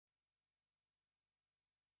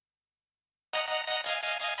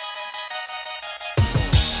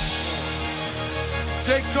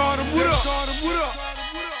Cardim, what up?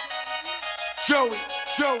 Joey,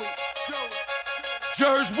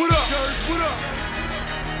 Jers, what up? What up?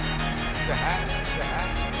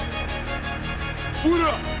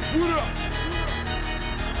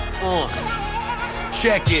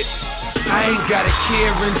 Check it. I ain't got a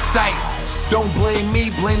care in sight. Don't blame me,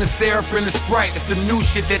 blame the syrup and the Sprite. It's the new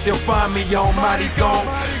shit that they'll find me on. Mighty gone.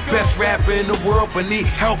 Best rapper in the world, but need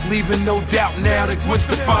help leaving no doubt now that Gwen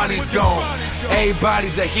Stefani's gone.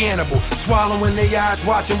 Everybody's a Hannibal, swallowing their eyes,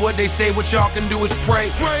 watching what they say. What y'all can do is pray.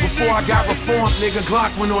 Before I got reformed, nigga,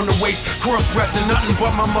 Glock went on the waist. Cross-dressing, nothing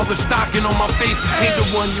but my mother's stocking on my face. Ain't the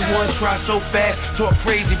one you want, try so fast, talk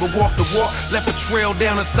crazy, but walk the walk. Left a trail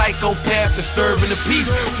down a psychopath, disturbing the peace,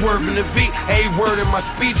 swerving the V. A word in my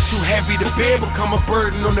speech, too heavy to bear, become a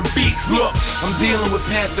burden on the beat. Look, I'm dealing with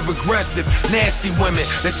passive-aggressive, nasty women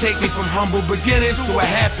that take me from humble beginnings to a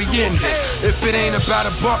happy ending. If it ain't about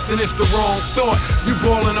a buck, then it's the wrong thought. You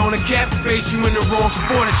ballin' on a cap space, you in the wrong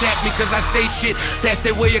sport. Attack me cause I say shit, that's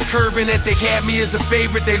their way of curbing that they had me as a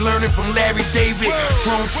favorite. They learning from Larry David.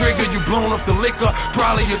 Chrome trigger, you blown off the liquor.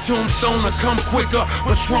 Probably your tombstone to come quicker.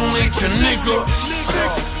 Patron ain't your nigga.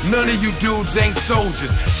 None of you dudes ain't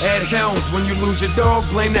soldiers. At helms, when you lose your dog,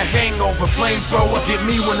 blame the hangover. Flamethrower, get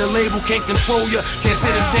me when the label can't control ya. Can't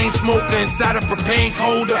sit a chain smoker inside a propane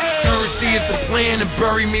holder. Currency is the plan and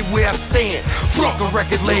bury me where I stand. Fuck a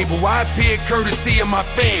record label, I appear courtesy of my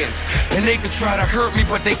fans. And they can try to hurt me,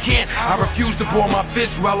 but they can't. I refuse to ball my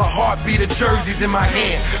fist while a heartbeat of jerseys in my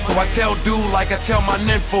hand. So I tell dude like I tell my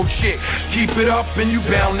nympho chick, keep it up and you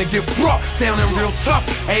bound to get fucked. Sounding real tough.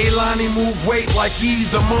 A-Line, he move weight like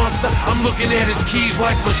he's a monster. I'm looking at his keys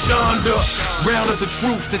like Mashonda. Round up the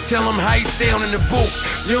troops to tell him how he sound in the booth.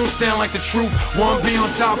 You don't sound like the truth. Wanna be on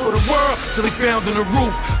top of the world till he found in the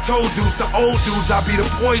roof. Told dudes to old dudes, I'll be the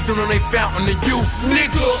poison on they fountain of youth.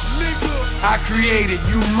 Nigga, I created,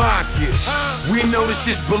 you mock it. We know the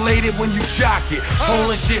shit's belated when you jock it.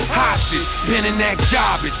 Holding shit hostage, pinning that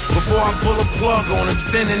garbage. Before I pull a plug on him,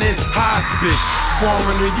 sending in hospice.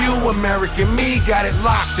 Foreign to you, American me, got it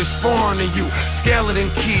locked, it's foreign to you.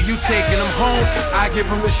 Skeleton key, you taking them home, I give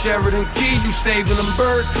them the Sheridan key. You saving them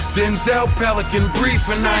birds, Denzel, Pelican, brief.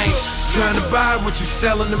 And I ain't trying to buy what you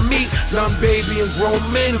selling to me. Done baby and grown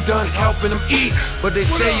men, done helping them eat. But they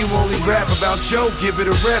say you only rap about Joe, give it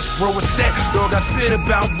a rest, grow a set. Dog, I spit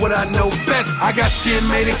about what I know best. I got skin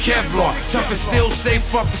made in Kevlar, tough and still say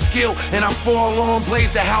fuck the skill. And I fall on,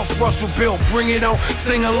 blaze the house Russell Bill. Bring it on,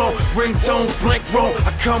 sing along, ringtones, blink wrong.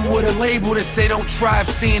 I come with a label that say don't try if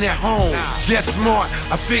seeing at home. Just smart,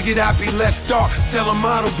 I figured I'd be less dark. Tell a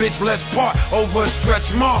model bitch less part over a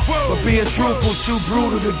stretch mark. But being truthful's too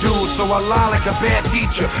brutal to do, so I lie like a bad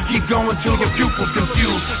teacher. Keep going till your pupils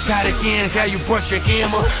confused. Tired of hearing how you brush your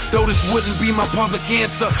hammer. Though this wouldn't be my public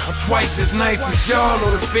answer, I'm twice as nice as y'all,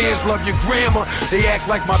 or the fans love your grammar. They act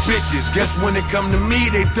like my bitches, guess when it come to me,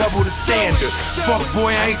 they double the standard. Fuck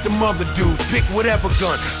boy, I ain't the mother dudes, pick whatever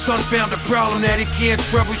gun. Son found a problem that he can't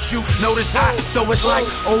troubleshoot. Notice hot, so it's like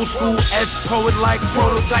old school S-poet like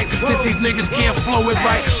prototype. Since these niggas can't flow it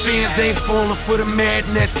right, fans ain't falling for the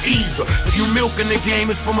madness either. If you milking the game,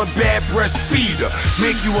 it's from a bad breastfeeder.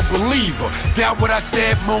 Make you a believer, doubt what I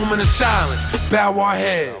said, moment of silence, bow our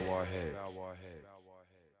head.